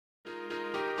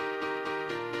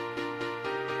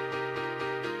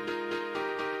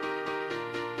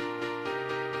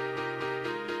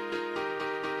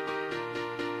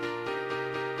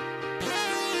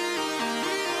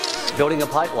building a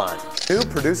pipeline, new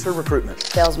producer recruitment,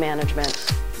 sales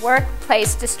management,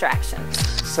 workplace distractions,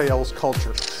 sales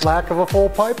culture, lack of a full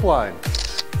pipeline,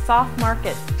 soft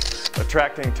market,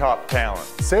 attracting top talent,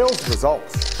 sales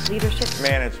results, leadership,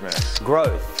 management,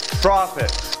 growth, profit,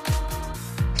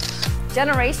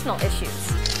 generational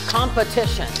issues,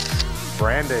 competition,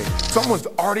 branding. Someone's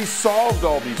already solved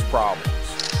all these problems.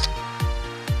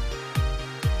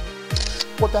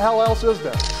 What the hell else is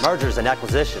there? mergers and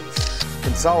acquisitions,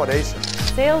 Consolidation,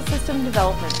 sales system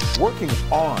development, Working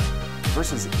on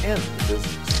versus in the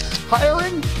business.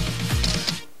 Hiring?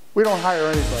 We don't hire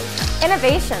anybody.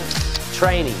 innovation,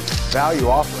 training, value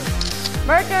offering,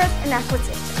 mergers and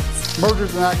acquisitions,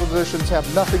 Mergers and acquisitions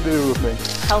have nothing to do with me.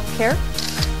 healthcare,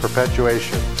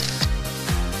 perpetuation,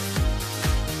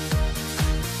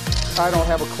 I don't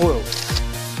have a clue.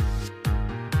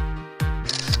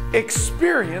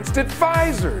 Experienced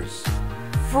advisors,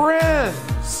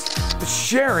 friends, the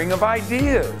sharing of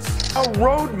ideas, a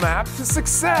roadmap to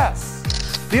success,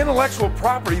 the intellectual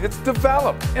property that's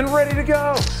developed and ready to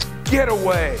go,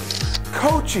 getaway,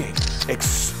 coaching,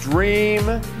 extreme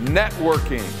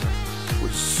networking. We're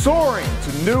soaring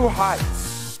to new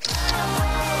heights.